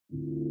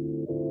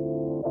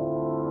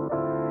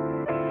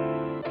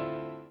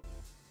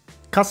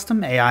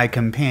Custom AI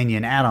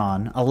Companion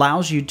add-on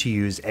allows you to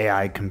use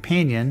AI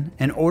Companion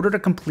in order to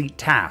complete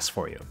tasks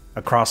for you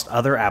across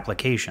other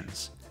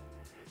applications.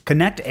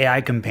 Connect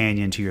AI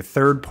Companion to your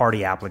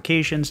third-party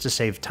applications to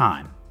save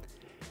time.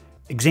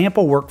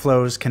 Example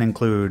workflows can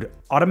include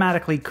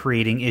automatically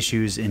creating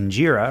issues in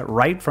Jira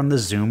right from the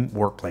Zoom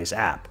Workplace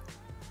app.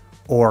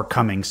 Or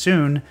coming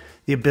soon,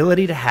 the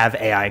ability to have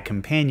AI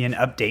Companion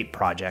update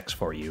projects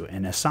for you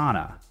in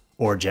Asana,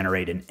 or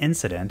generate an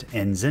incident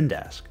in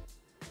Zendesk.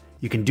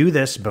 You can do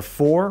this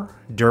before,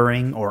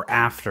 during, or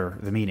after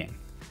the meeting.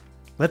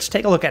 Let's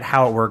take a look at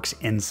how it works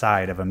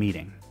inside of a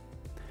meeting.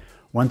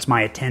 Once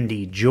my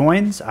attendee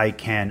joins, I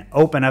can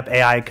open up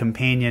AI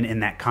Companion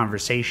in that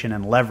conversation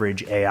and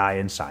leverage AI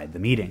inside the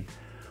meeting.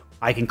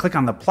 I can click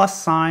on the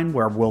plus sign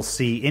where we'll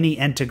see any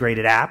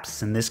integrated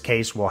apps. In this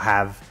case, we'll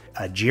have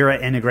a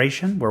Jira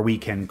integration where we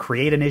can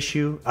create an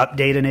issue,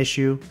 update an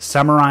issue,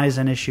 summarize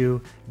an issue,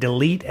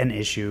 delete an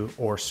issue,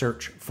 or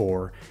search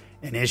for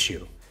an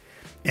issue.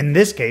 In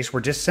this case,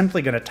 we're just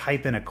simply going to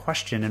type in a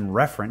question and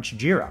reference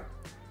Jira.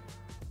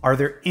 Are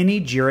there any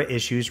Jira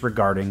issues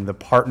regarding the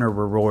Partner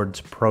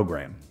Rewards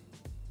program?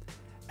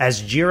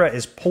 As Jira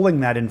is pulling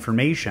that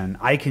information,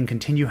 I can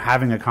continue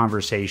having a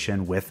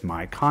conversation with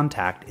my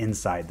contact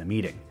inside the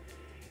meeting.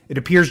 It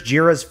appears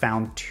Jira's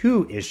found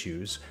 2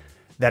 issues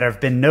that have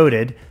been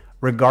noted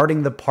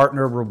regarding the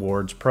Partner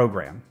Rewards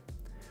program.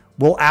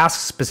 We'll ask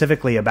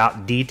specifically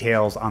about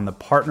details on the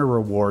Partner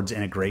Rewards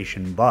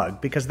integration bug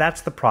because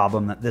that's the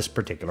problem that this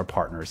particular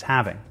partner is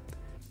having.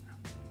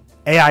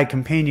 AI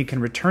Companion can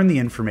return the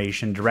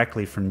information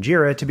directly from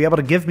Jira to be able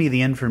to give me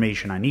the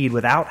information I need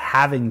without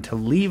having to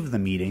leave the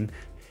meeting.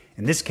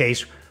 In this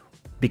case,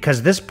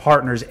 because this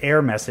partner's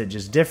error message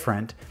is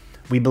different,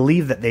 we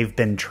believe that they've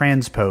been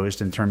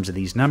transposed in terms of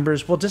these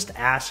numbers. We'll just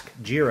ask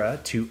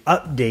Jira to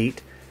update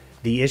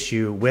the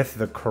issue with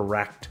the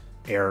correct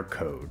error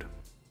code.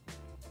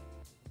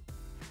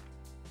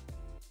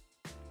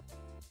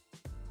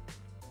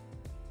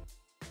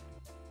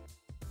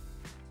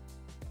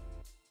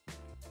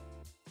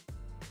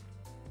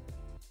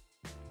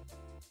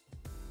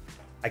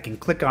 I can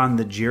click on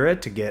the Jira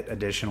to get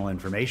additional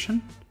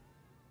information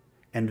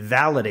and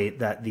validate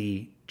that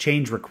the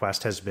change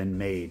request has been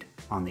made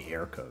on the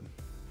error code.